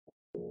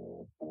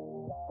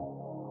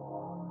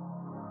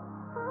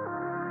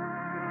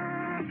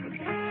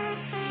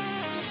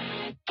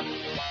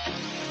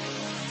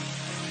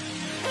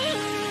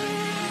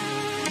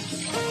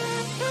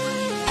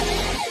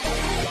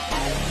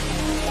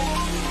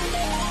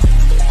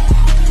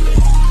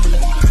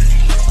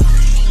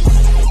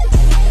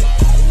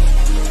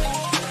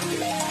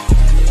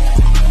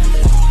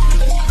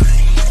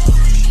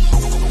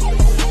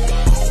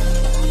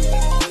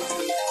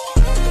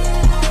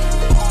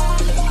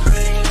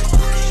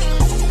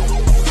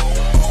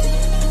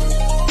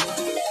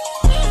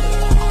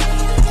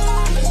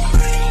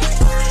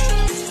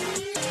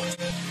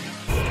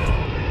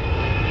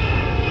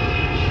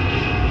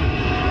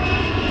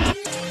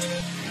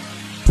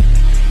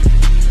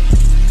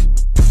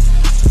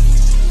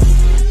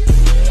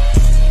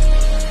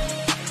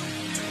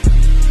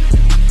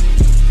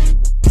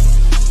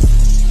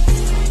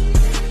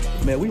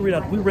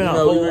ran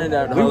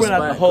out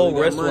the whole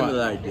restaurant.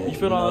 Like you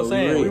feel what I'm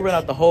saying? We ran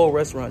out the whole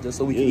restaurant just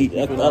so we could eat.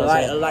 You feel what I'm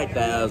saying? I like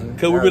 $1,000.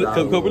 Cause we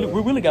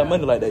really got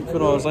money like that. You feel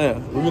what I'm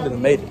saying? We really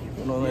made it.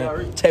 You know what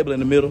I'm saying? Table in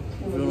the middle.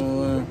 You feel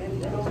what I'm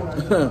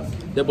saying?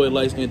 That boy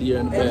light skinned the air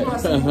in the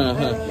back.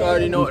 You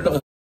already know it.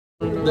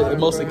 The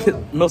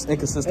most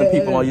inconsistent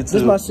people on YouTube.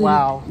 This my CD.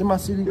 Wow. This my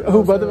CD.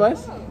 Who, both of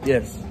us?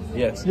 Yes.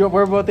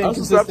 We're both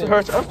inconsistent.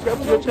 I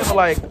subscribed to your channel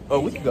like a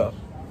week ago.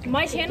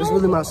 My channel? This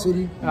really my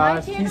CD.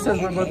 He says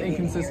we're both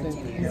inconsistent.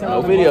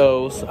 No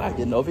videos. I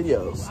get no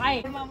videos.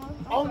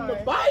 On the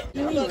bike?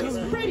 It's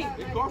pretty.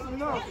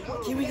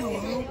 Can we go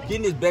home? Get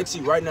in this back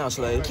seat right now,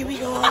 Slade. Can we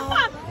go home?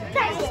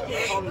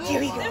 Can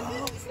we go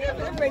home?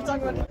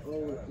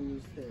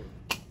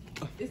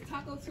 It's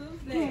Taco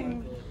Tuesday.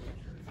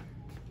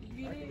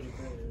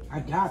 I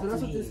got it.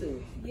 That's what this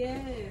is.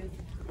 Yes.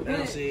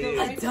 That's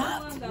it.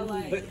 Adopt.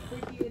 Like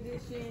freaky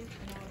edition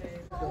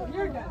and all that.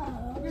 You're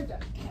done.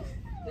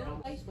 They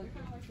don't like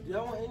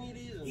Y'all want any of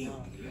these or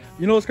not?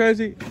 You know what's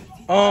crazy?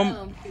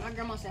 My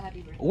grandma said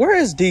happy birthday. Where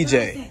is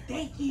DJ?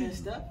 Thank you. They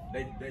just up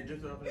in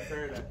the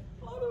paradise.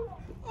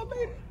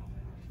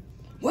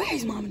 Where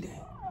is mom and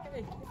dad?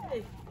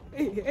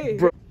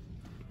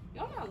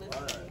 Y'all not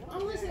listening.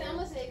 I'm listening. It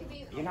could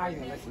be. You're not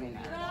even listening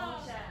now.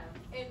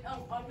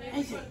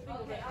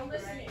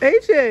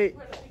 AJ.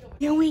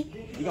 Can we?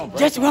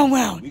 Just one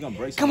round. We gonna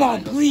break Come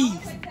on, please.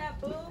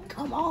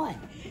 Come on.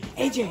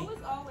 AJ.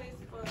 It's always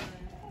fun.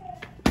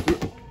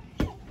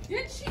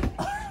 Did she?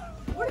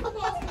 What are you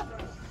talking about?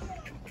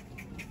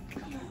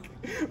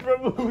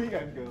 Bro, we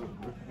gotta go.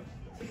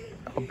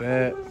 I'm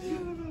bad.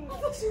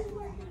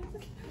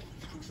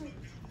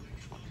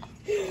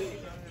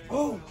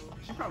 Oh.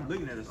 She's probably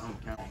looking at us on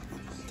camera.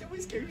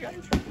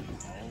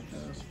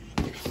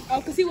 Oh,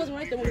 because he wasn't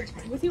right there.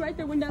 Was he right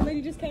there when that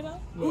lady just came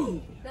out?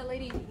 That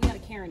lady, we got a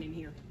Karen in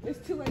here. It's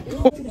too late.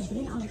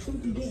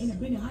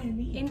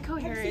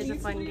 Incoherent is a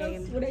fun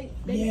game.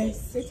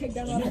 Yes. They take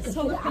down all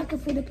the I can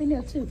fit up in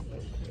there too.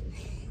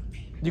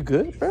 You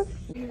good, bro?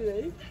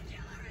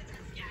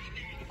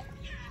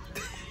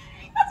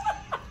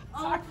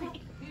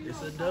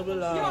 It's a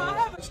double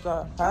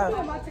stop.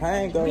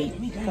 Pain go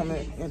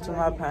coming into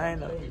my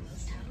pain.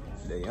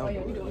 They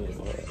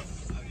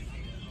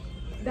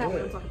That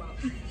what I'm talking about.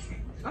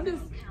 I'm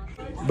just.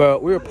 Bro,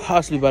 we're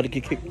possibly about to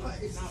get kicked.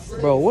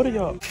 Bro, what are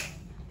y'all?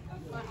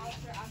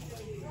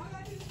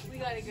 We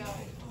gotta go.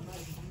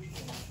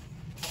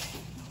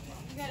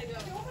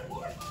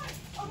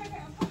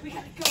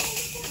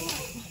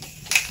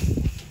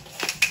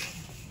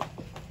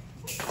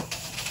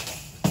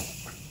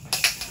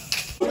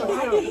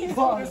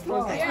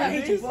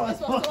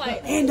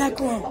 And that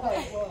girl.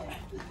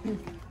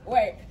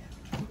 Wait.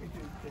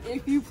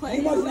 If you play,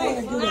 You must know how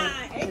to do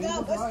that.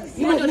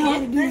 You must know how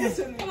to do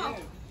that. Come on,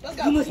 let's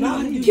go. You must know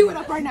how to do Cue it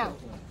up right now.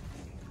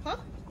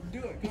 Do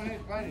it. Go ahead,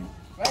 write it.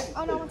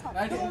 Oh no, I'm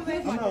talking. Come on,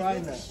 baby. I'm not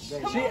writing that.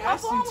 She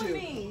asked you to.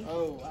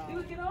 Oh, wow.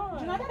 Dude, get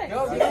on.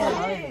 Go, Get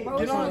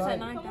get on. At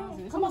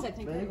 9,000. Come on. They're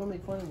gonna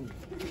make fun of me.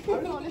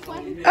 We're going this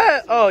way.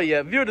 Oh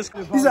yeah, viewer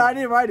description. He said I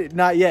didn't write it.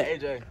 Not yet.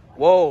 AJ.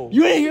 Whoa.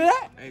 You didn't hear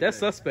that? That's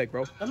suspect,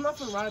 bro. I'm not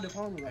gonna ride the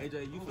phone.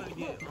 AJ, you finna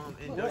get Hold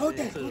that. inducted Hold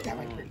that into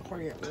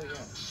right there.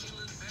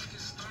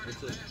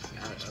 it's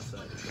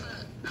outside.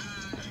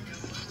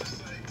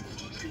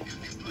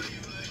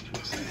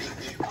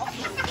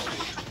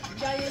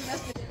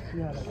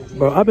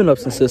 Bro, I've been up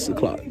since 6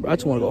 o'clock. I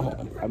just want to go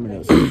home. I've been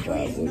up since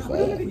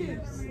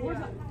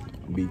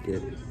 5:45. Be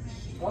careful.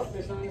 What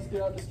was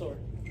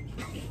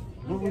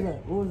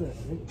that? What was that?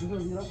 You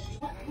gonna get up?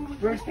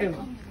 Where's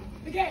Caleb?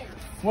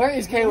 Where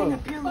is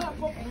Caleb?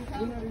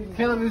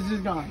 Caleb is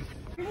just gone.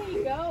 Where do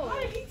you go?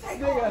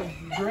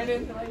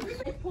 Brennan.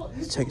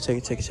 Check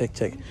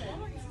it.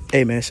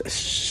 Hey man,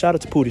 shout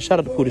out to Pootie. Shout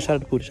out to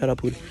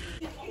Pootie.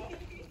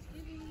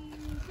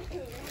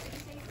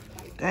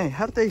 Dang,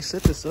 how did they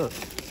set this up?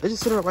 They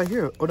just set it up right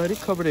here. Oh no, they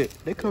covered it.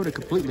 They covered it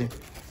completely.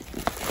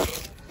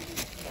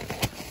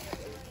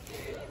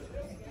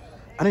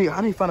 I need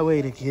to find a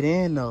way to get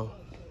in though.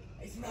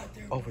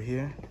 Over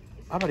here.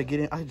 I'm about to get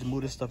in. I just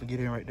move this stuff and get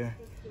in right there.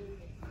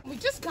 We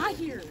just got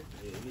here.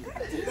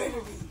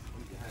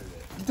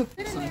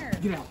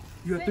 Get out.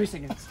 You have 3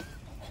 seconds.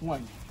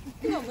 1,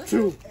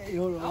 2. Hey,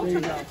 hold on. There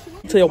you go.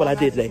 Tell you what I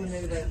did today.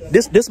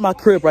 This my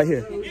crib right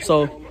here.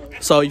 So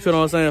you feel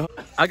what I'm saying?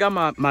 I got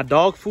my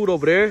dog food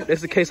over there.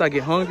 That's in case I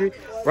get hungry,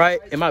 right?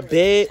 And my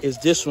bed is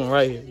this one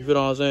right here. You feel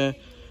what I'm saying?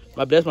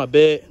 That's my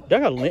bed. I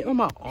got a lint on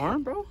my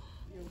arm, bro.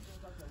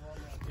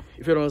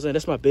 You feel what I'm saying?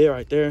 That's my bed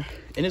right there.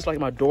 And it's like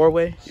my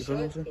doorway. You feel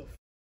what I'm saying?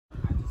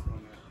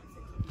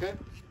 Okay.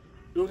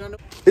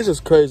 It's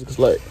just crazy because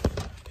like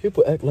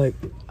people act like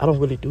I don't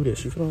really do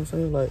this. You feel what I'm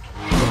saying? Like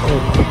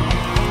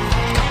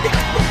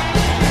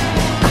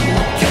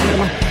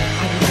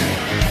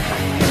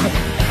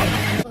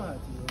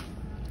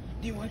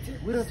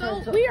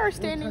So we are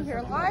standing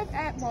here live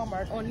at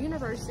Walmart on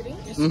University.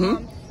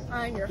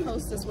 I'm your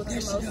hostess with the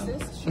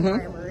mostest,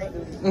 Marie.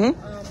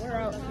 We're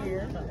out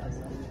here.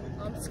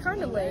 It's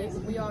kind of late.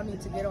 We all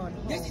need to get on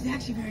home. This is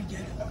actually very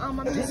good.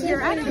 I'm just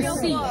here at the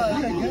sea.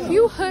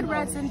 Few hood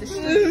rats in the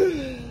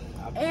street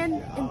and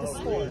in the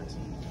store.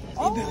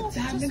 Oh,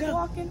 just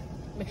walking.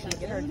 Make sure you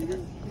get her.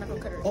 I'm not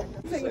gonna cut her.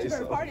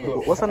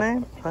 What's her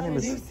name? Her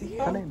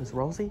name is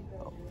Rosie.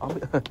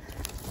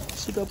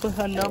 She gonna put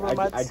her number on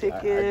my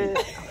ticket.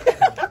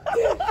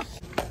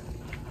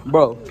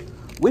 Bro,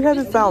 we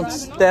haven't found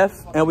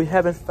Steph and we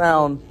haven't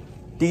found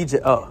DJ.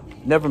 Oh,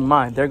 never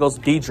mind. There goes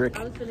Diedrich.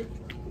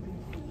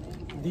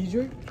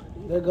 Diedrich?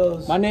 There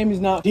goes. My name is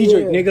not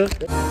Diedrich, nigga.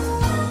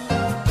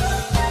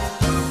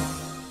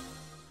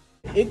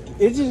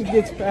 It just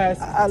gets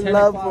past. I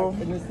love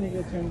them. And this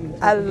nigga turns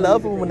into I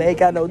love them when they ain't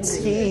got no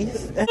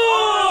teeth.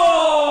 Oh!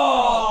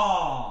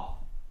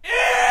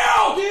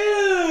 Ew!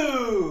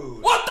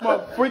 Dude! What My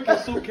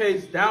freaking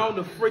suitcase down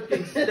the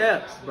freaking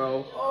steps,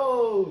 bro.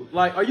 Oh.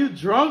 Like, are you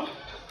drunk?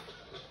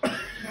 No.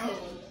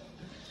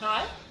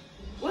 Hi?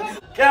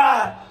 What?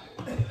 God!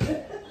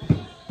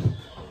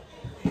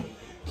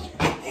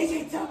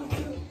 AJ, tell me to.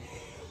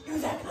 It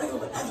was that other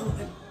one.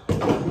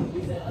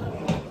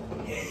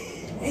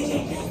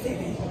 AJ, just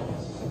did it.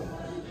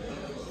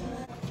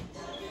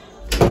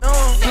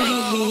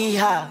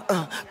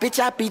 Bitch,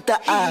 I beat the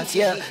odds,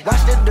 yeah.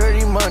 Watch the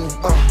dirty money,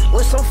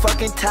 with some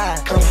fucking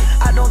ties.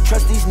 I don't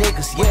trust these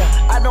niggas,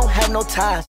 yeah. I don't have no ties.